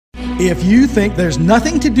If you think there's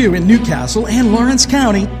nothing to do in Newcastle and Lawrence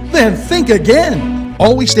County, then think again.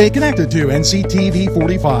 Always stay connected to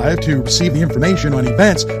NCTV45 to receive the information on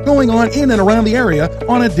events going on in and around the area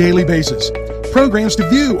on a daily basis. Programs to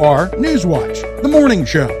view are NewsWatch, The Morning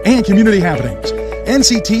Show, and Community Happenings.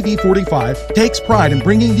 NCTV45 takes pride in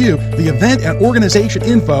bringing you the event and organization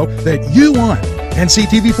info that you want.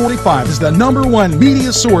 NCTV45 is the #1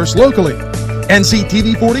 media source locally.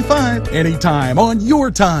 NCTV45, anytime on your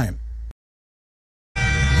time.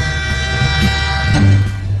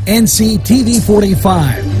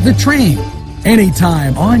 NCTV45, The Train,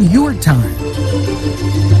 anytime on your time.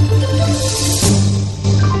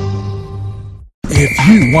 If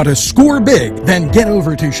you want to score big, then get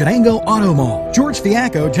over to Shenango Auto Mall. George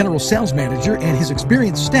Fiacco, General Sales Manager, and his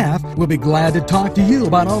experienced staff will be glad to talk to you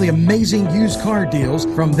about all the amazing used car deals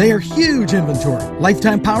from their huge inventory.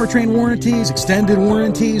 Lifetime powertrain warranties, extended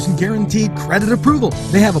warranties, and guaranteed credit approval.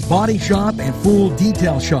 They have a body shop and full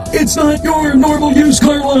detail shop. It's not your normal used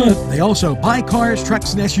car lot. They also buy cars,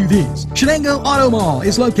 trucks, and SUVs. Shenango Auto Mall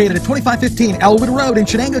is located at 2515 Elwood Road in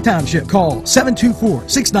Shenango Township. Call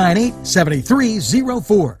 724-698-7304.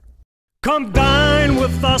 Come dine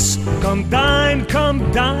with us, come dine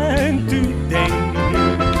today.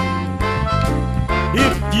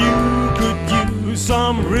 If you could use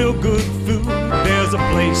some real good food, there's a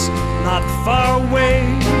place not far away.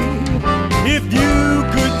 If you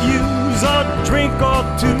could use a drink or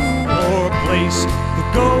two, or a place to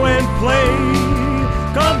go and play,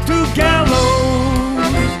 come to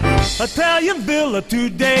Gallows Italian Villa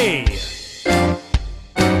today.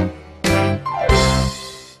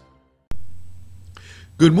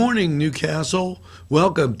 Good morning, Newcastle.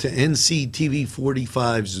 Welcome to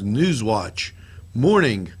NCTV45's NewsWatch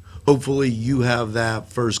morning. Hopefully you have that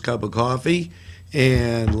first cup of coffee.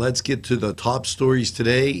 And let's get to the top stories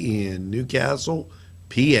today in Newcastle,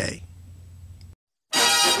 PA.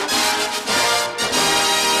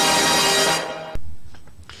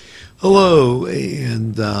 Hello,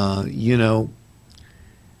 and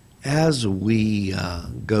as we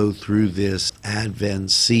go through this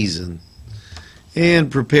Advent season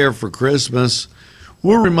and prepare for Christmas,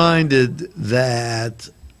 we're reminded that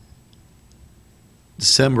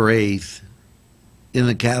December 8th in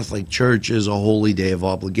the Catholic Church is a holy day of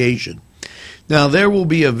obligation. Now, there will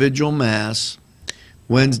be a vigil mass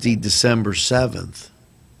Wednesday, December 7th,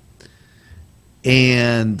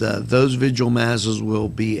 and those vigil masses will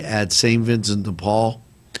be at St. Vincent de Paul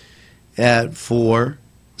at 4,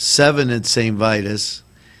 7 at St. Vitus,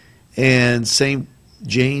 and St.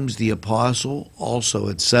 James the Apostle also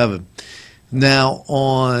at 7. Now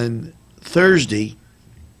on Thursday,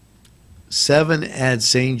 7 at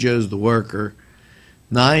St. Joe's the Worker,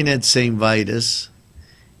 9 at St. Vitus,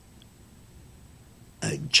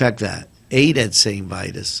 check that, 8 at St.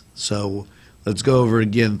 Vitus. So let's go over it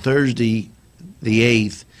again. Thursday the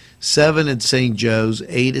 8th, 7 at St. Joe's,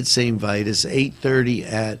 8 at St. Vitus,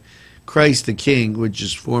 8:30 at Christ the King, which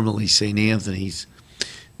is formerly St. Anthony's,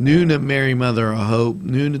 noon at Mary Mother of Hope,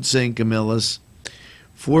 noon at St. Camillus,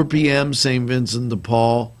 4 p.m. St. Vincent de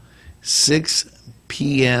Paul, 6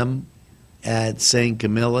 p.m. at St.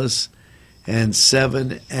 Camillus, and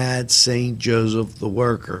 7 at St. Joseph the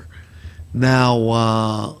Worker.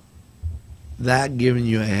 Now, that giving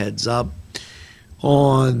you a heads up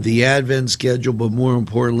on the Advent schedule, but more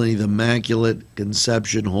importantly, the Immaculate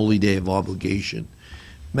Conception Holy Day of Obligation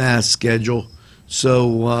Mass schedule.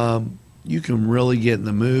 So, you can really get in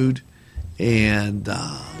the mood and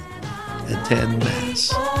attend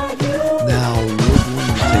Mass. Now, we're going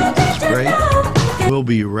to take this break. We'll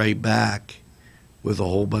be right back with a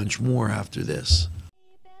whole bunch more after this.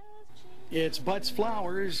 It's Butts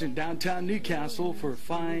Flowers in downtown Newcastle for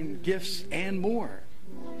fine gifts and more.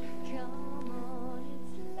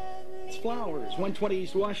 It's Flowers, 120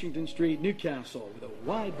 East Washington Street, Newcastle, with a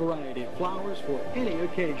wide variety of flowers for any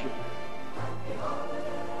occasion.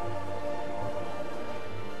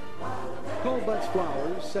 Call Butts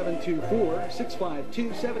Flowers,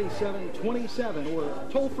 724-652-7727, or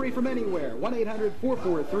toll free from anywhere,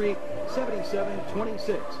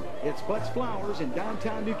 1-800-443-7726. It's Butts Flowers in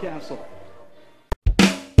downtown Newcastle.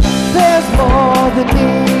 There's more than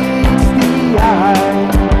meets the eye.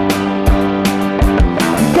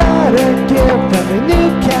 You gotta give them a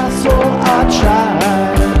Newcastle a try.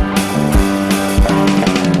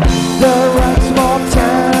 The right small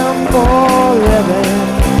town for living.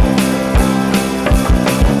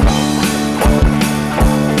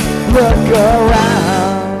 Look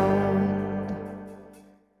around.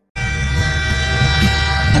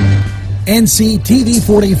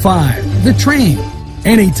 NCTV45, The Train,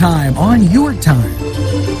 anytime on your time.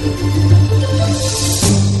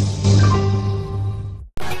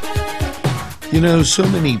 You know, so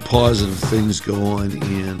many positive things go on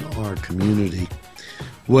in our community.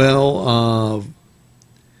 Well,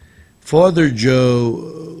 Father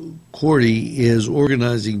Joe Cordy is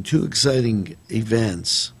organizing 2 exciting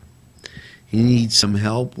events. He needs some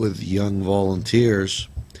help with young volunteers.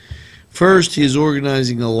 First, he is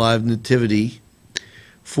organizing a live nativity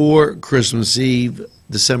for Christmas Eve,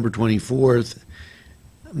 December 24th,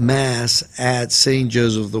 Mass at St.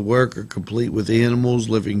 Joseph the Worker, complete with animals,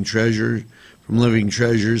 living treasure from Living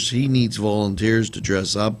Treasures. He needs volunteers to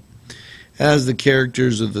dress up as the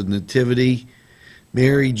characters of the nativity: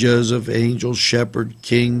 Mary, Joseph, angels, shepherd,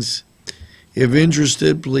 kings. If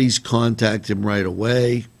interested, please contact him right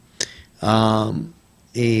away.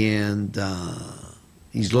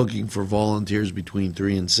 He's looking for volunteers between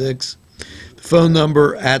 3 and 6. The phone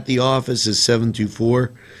number at the office is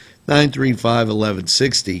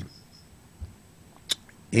 724-935-1160.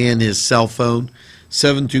 And his cell phone,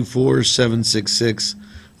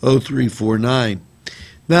 724-766-0349.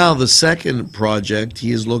 Now, the second project,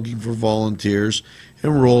 he is looking for volunteers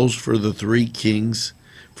and roles for the 3 Kings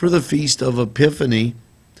for the Feast of Epiphany.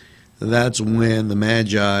 That's when the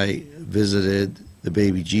Magi visited the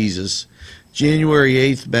baby Jesus. January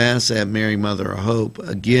 8th, Mass at Mary, Mother of Hope.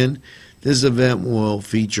 Again, this event will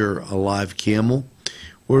feature a live camel.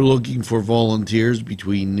 We're looking for volunteers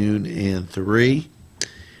between noon and 3.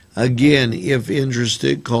 Again, if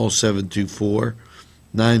interested, call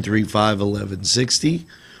 724-935-1160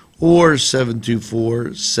 or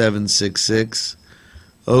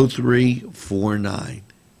 724-766-0349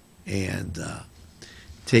 and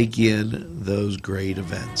take in those great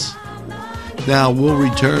events. Now, we'll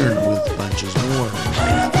return with bunches more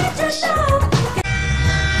right after this.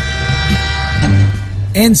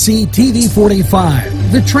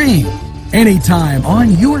 NCTV45, The Train, anytime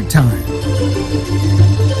on your time.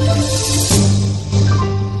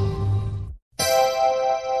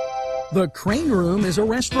 The Crane Room is a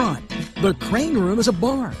restaurant. The Crane Room is a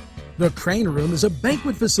bar. The Crane Room is a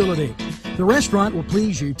banquet facility. The restaurant will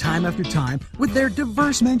please you time after time with their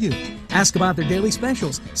diverse menu. Ask about their daily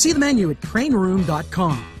specials. See the menu at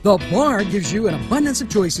craneroom.com. The bar gives you an abundance of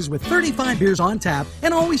choices with 35 beers on tap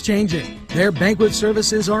and always changing. Their banquet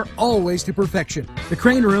services are always to perfection. The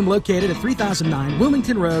Crane Room, located at 3009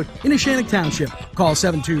 Wilmington Road in Neshannock Township. Call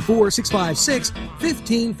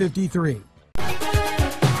 724-656-1553.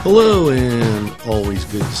 Hello, and always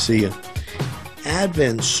good to see you.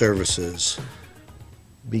 Advent services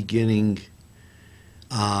beginning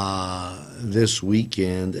this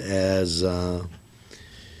weekend, as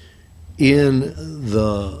in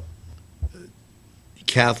the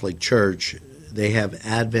Catholic Church they have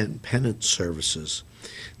Advent penance services.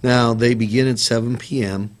 Now, they begin at 7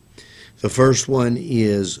 p.m. The first one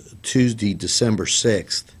is Tuesday, December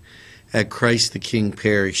 6th at Christ the King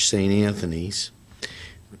Parish, St. Anthony's.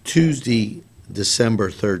 Tuesday, December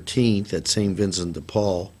 13th at St. Vincent de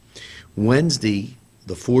Paul. Wednesday,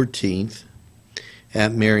 the 14th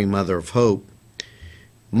at Mary, Mother of Hope.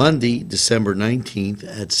 Monday, December 19th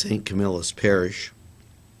at St. Camilla's Parish.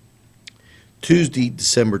 Tuesday,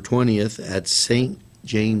 December 20th at St.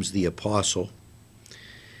 James the Apostle.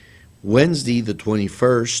 Wednesday, the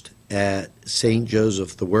 21st at St.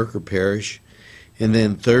 Joseph the Worker Parish. And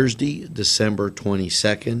then Thursday, December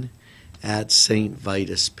 22nd at St.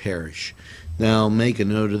 Vitus Parish. Now, make a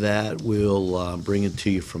note of that. We'll bring it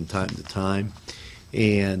to you from time to time.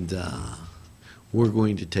 And we're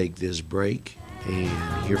going to take this break and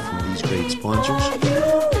hear from these great sponsors.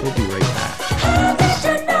 We'll be right back.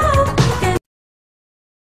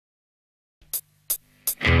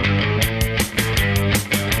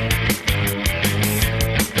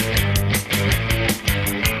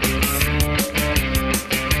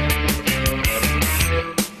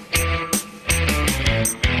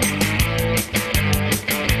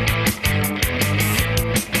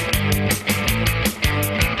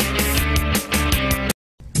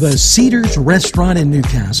 The Cedars Restaurant in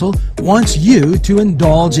Newcastle wants you to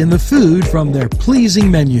indulge in the food from their pleasing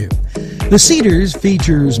menu. The Cedars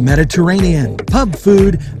features Mediterranean, pub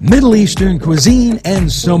food, Middle Eastern cuisine,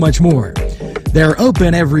 and so much more. They're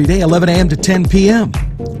open every day, 11 a.m. to 10 p.m.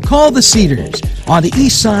 Call the Cedars on the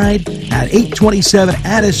east side at 827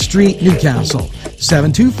 Addis Street, Newcastle.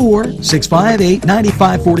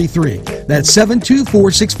 724-658-9543. That's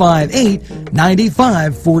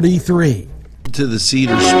 724-658-9543. To the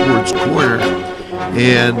Cedar Sports Corner,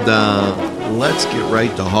 and let's get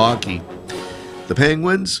right to hockey. The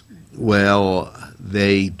Penguins, well,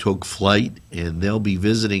 they took flight and they'll be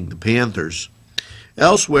visiting the Panthers.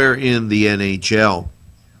 Elsewhere in the NHL,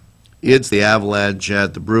 it's the Avalanche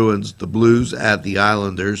at the Bruins, the Blues at the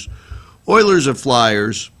Islanders, Oilers at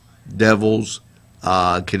Flyers, Devils,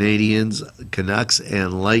 Canadians, Canucks,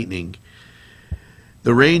 and Lightning.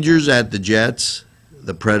 The Rangers at the Jets,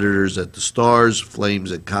 the Predators at the Stars,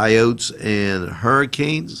 Flames at Coyotes, and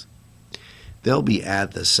Hurricanes, they'll be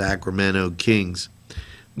at the Sacramento Kings.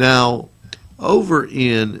 Now, over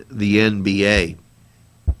in the NBA,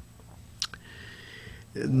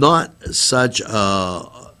 not such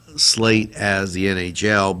a slate as the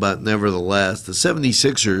NHL, but nevertheless, the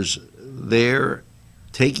 76ers, they're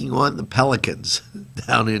taking on the Pelicans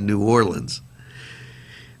down in New Orleans.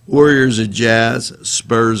 Warriors at Jazz,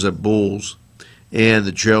 Spurs at Bulls, and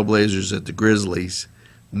the Trailblazers at the Grizzlies.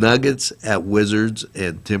 Nuggets at Wizards,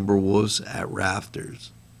 and Timberwolves at Raptors.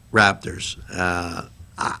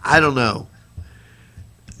 I don't know.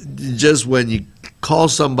 Just when you call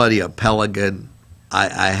somebody a Pelican,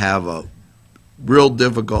 I have a real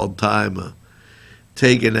difficult time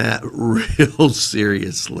taking that real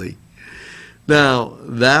seriously. Now,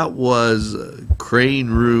 that was Crane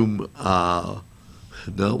Room. No,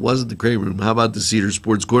 it wasn't the Crane Room. How about the Cedar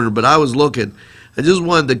Sports Corner? But I was looking. I just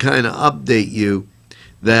wanted to kind of update you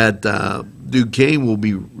that Duquesne will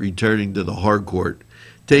be returning to the hard court,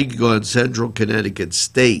 taking on Central Connecticut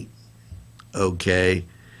State. Okay.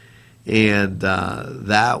 And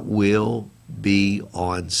that will be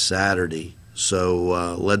on Saturday.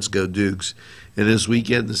 So let's go Dukes. And this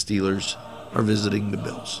weekend, the Steelers are visiting the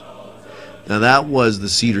Bills. Now, that was the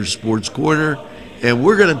Cedar Sports Corner, and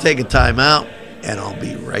we're going to take a timeout, and I'll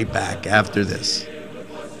be right back after this.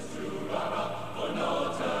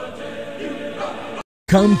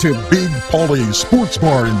 Come to Big Polly's Sports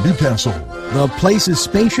Bar in Newcastle. The place is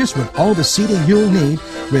spacious with all the seating you'll need,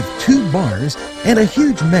 with 2 bars and a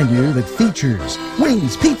huge menu that features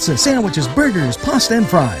wings, pizza, sandwiches, burgers, pasta, and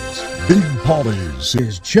fries. Big Polly's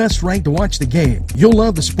is just right to watch the game. You'll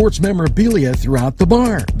love the sports memorabilia throughout the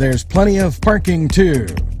bar. There's plenty of parking too.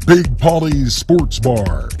 Big Polly's Sports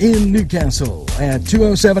Bar in Newcastle at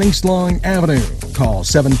 207 East Long Avenue. Call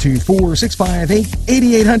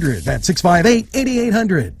 724-658-8800. That's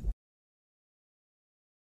 658-8800.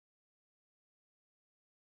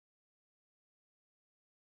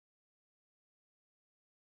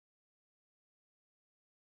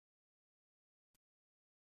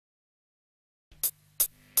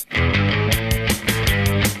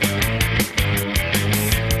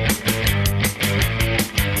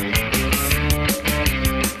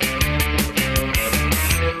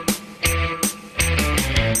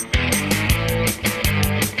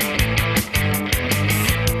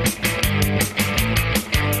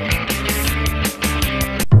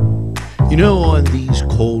 You know, on these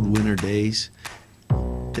cold winter days,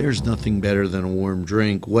 there's nothing better than a warm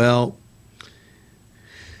drink. Well,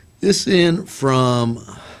 this in from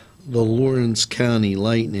the Lawrence County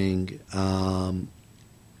Lightning,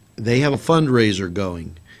 they have a fundraiser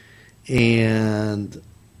going, and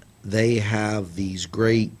they have these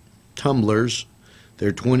great tumblers.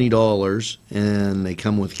 They're $20, and they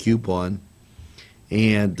come with coupon,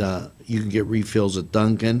 and you can get refills at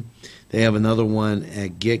Dunkin'. They have another one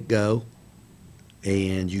at Get Go,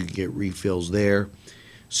 and you can get refills there.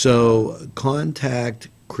 So contact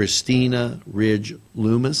Christina Ridge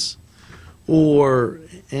Loomis or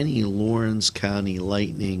any Lawrence County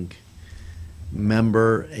Lightning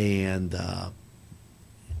member, and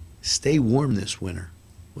stay warm this winter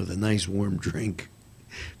with a nice warm drink.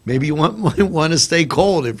 Maybe you might want to stay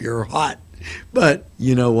cold if you're hot, but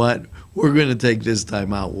you know what? We're going to take this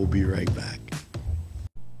time out. We'll be right back.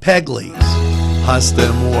 Pegley's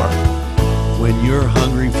Pasta and More. When you're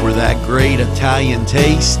hungry for that great Italian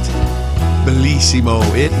taste, bellissimo,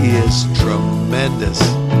 it is tremendous.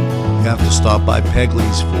 You have to stop by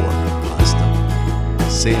Pegley's for pasta,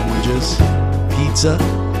 sandwiches, pizza.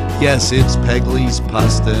 Yes, it's Pegley's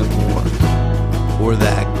Pasta and More for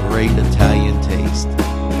that great Italian taste.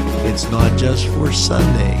 It's not just for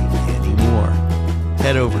Sunday anymore.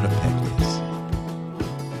 Head over to Pegley's.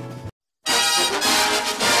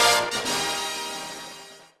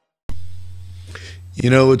 You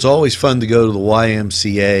know, it's always fun to go to the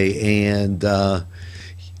YMCA, and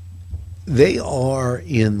they are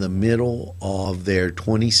in the middle of their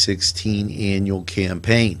 2016 annual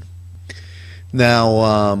campaign.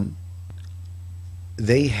 Now,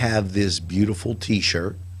 they have this beautiful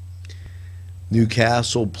T-shirt,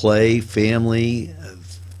 Newcastle Play, Families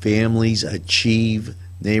Achieve,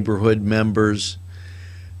 Neighborhood Members,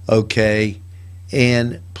 okay?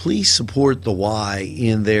 And please support the Y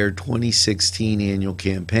in their 2016 annual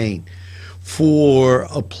campaign. For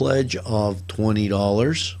a pledge of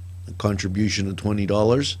 $20, a contribution of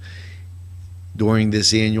 $20, during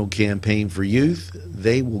this annual campaign for youth,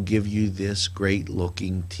 they will give you this great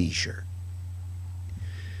looking T-shirt.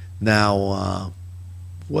 Now,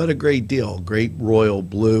 what a great deal. Great royal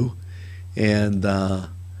blue. And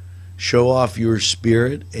show off your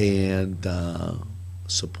spirit and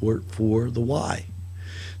support for the Y.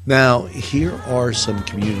 Now, here are some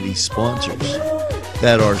community sponsors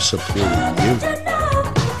that are supporting you.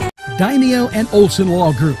 Daimio and Olson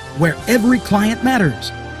Law Group, where every client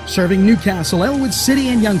matters. Serving Newcastle, Elwood City,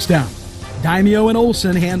 and Youngstown. Daimio and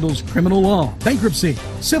Olson handles criminal law, bankruptcy,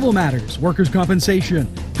 civil matters, workers'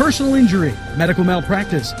 compensation, personal injury, medical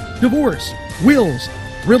malpractice, divorce, wills,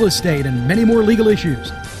 real estate, and many more legal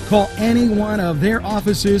issues. Call any one of their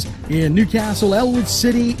offices in Newcastle, Elwood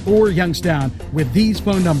City, or Youngstown with these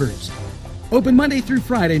phone numbers. Open Monday through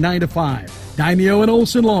Friday, 9 to 5. Daimio and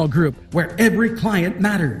Olson Law Group, where every client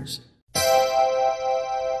matters.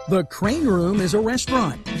 The Crane Room is a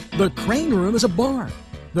restaurant. The Crane Room is a bar.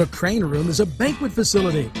 The Crane Room is a banquet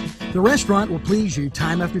facility. The restaurant will please you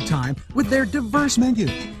time after time with their diverse menu.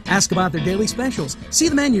 Ask about their daily specials. See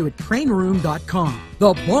the menu at craneroom.com.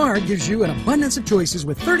 The bar gives you an abundance of choices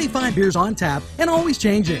with 35 beers on tap and always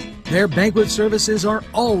changing. Their banquet services are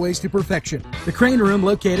always to perfection. The Crane Room,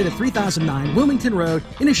 located at 3009 Wilmington Road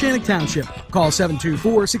in Neshannock Township. Call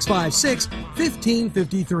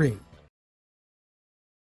 724-656-1553.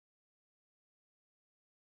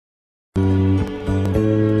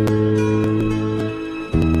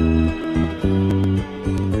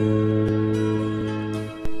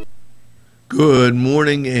 Good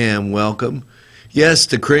morning and welcome. Yes,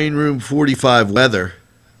 to Crane Room 45 weather.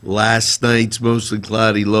 Last night's mostly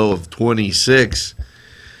cloudy low of 26.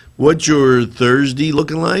 What's your Thursday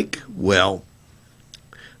looking like? Well,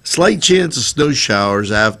 slight chance of snow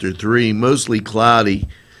showers after 3, mostly cloudy.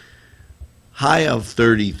 High of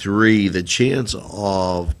 33. The chance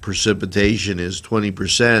of precipitation is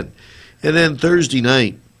 20%. And then Thursday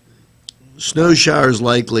night, snow showers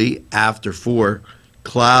likely after 4,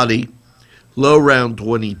 cloudy. Low around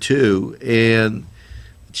 22, and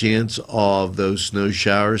chance of those snow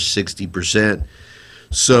showers 60%.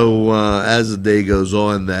 So as the day goes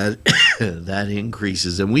on, that that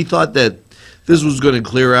increases. And we thought that this was going to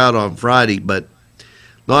clear out on Friday, but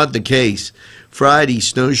not the case. Friday,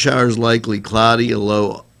 snow showers likely, cloudy,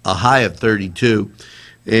 a high of 32,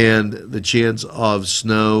 and the chance of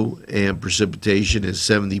snow and precipitation is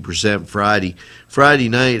 70% Friday. Friday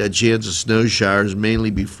night, a chance of snow showers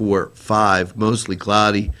mainly before 5, mostly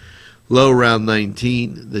cloudy, low around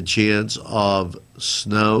 19. The chance of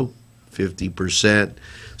snow, 50%.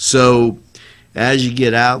 So as you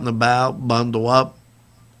get out and about, bundle up.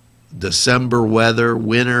 December weather,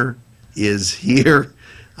 winter is here.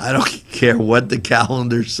 I don't care what the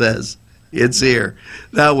calendar says. It's here.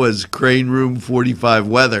 That was Crane Room 45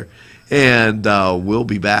 weather, and we'll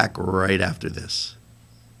be back right after this.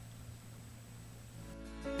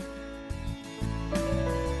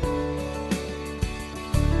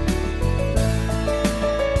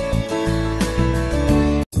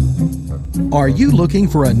 Are you looking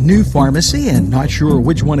for a new pharmacy and not sure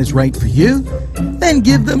which one is right for you? Then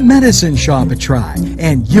give the Medicine Shop a try,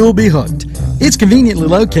 and you'll be hooked. It's conveniently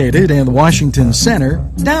located in the Washington Center,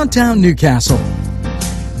 downtown Newcastle.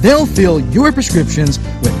 They'll fill your prescriptions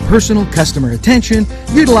with personal customer attention,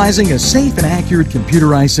 utilizing a safe and accurate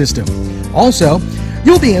computerized system. Also,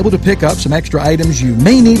 you'll be able to pick up some extra items you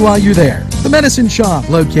may need while you're there. The Medicine Shop,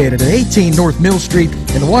 located at 18 North Mill Street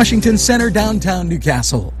in the Washington Center, downtown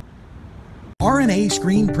Newcastle. RNA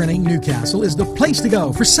Screen Printing Newcastle is the place to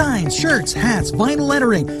go for signs, shirts, hats, vinyl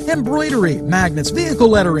lettering, embroidery, magnets, vehicle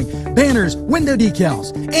lettering, banners, window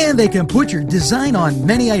decals, and they can put your design on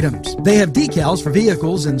many items. They have decals for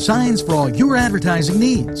vehicles and signs for all your advertising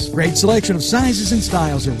needs. Great selection of sizes and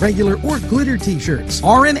styles of regular or glitter t-shirts.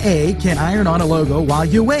 RNA can iron on a logo while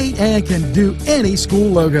you wait and can do any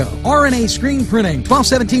school logo. RNA Screen Printing,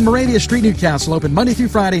 1217 Moravia Street, Newcastle, open Monday through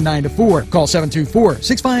Friday, 9 to 4. Call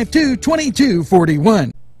 724-652-2241.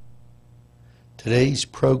 Today's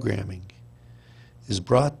programming is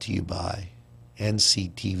brought to you by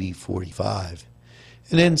NCTV45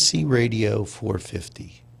 and NC Radio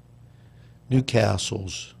 450,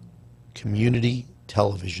 Newcastle's community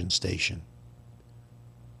television station.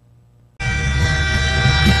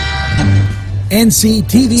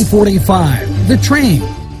 NCTV45, The Train,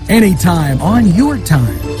 anytime on your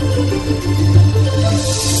time.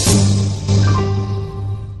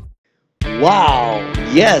 Wow,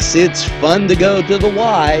 yes, it's fun to go to the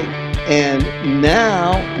Y, and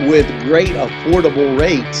now with great affordable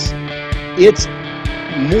rates, it's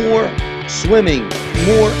more swimming,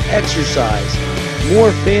 more exercise, more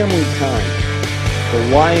family time. The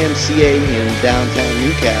YMCA in downtown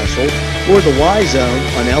Newcastle, or the Y Zone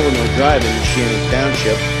on Eleanor Drive in Neshannock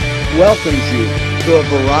Township, welcomes you to a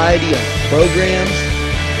variety of programs,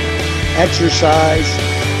 exercise,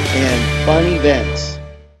 and fun events.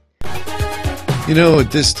 You know,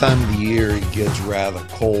 at this time of the year, it gets rather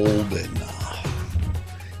cold, and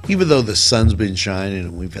even though the sun's been shining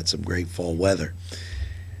and we've had some great fall weather,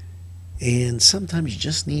 and sometimes you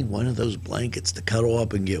just need one of those blankets to cuddle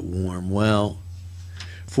up and get warm. Well,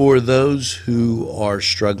 for those who are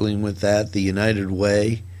struggling with that, the United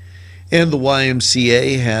Way and the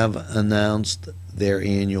YMCA have announced their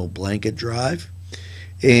annual blanket drive.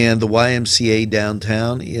 And the YMCA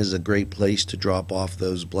downtown is a great place to drop off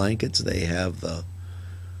those blankets. They have the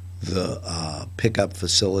pickup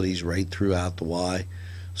facilities right throughout the Y.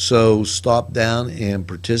 So stop down and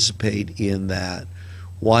participate in that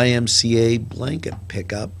YMCA blanket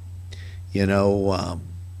pickup, and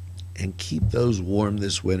keep those warm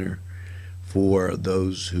this winter for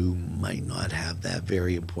those who might not have that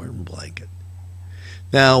very important blanket.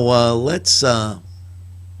 Now, let's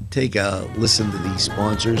take a listen to these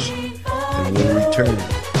sponsors, and we'll return.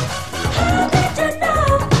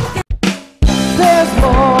 There's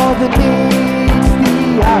more than meets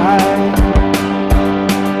the eye.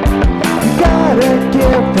 You gotta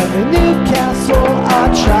give them a Newcastle a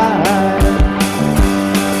try.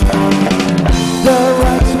 The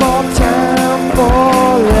right small town for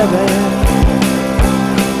living.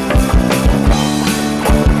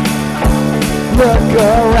 Look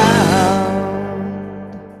around.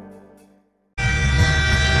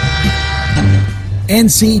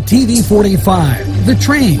 NCTV45, The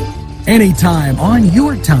Train, anytime on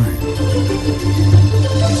your time.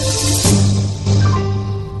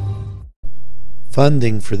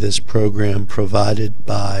 Funding for this program provided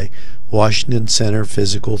by Washington Center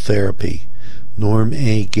Physical Therapy, Norm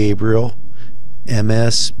A. Gabriel,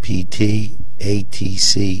 MSPT,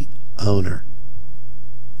 ATC owner.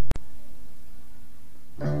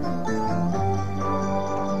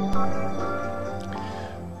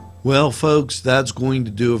 Well, folks, that's going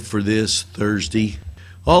to do it for this Thursday.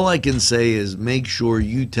 All I can say is make sure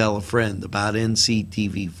you tell a friend about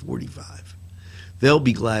NCTV45. They'll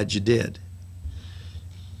be glad you did.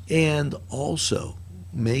 And also,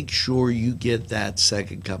 make sure you get that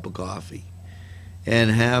second cup of coffee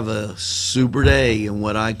and have a super day in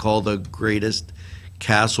what I call the greatest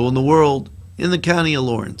castle in the world in the county of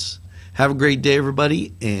Lawrence. Have a great day,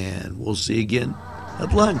 everybody, and we'll see you again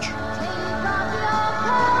at lunch.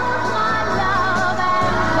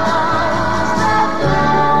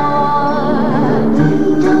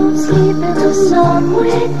 Don't sleep in the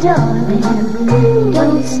subway, darling.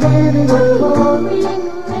 Don't stand in the pouring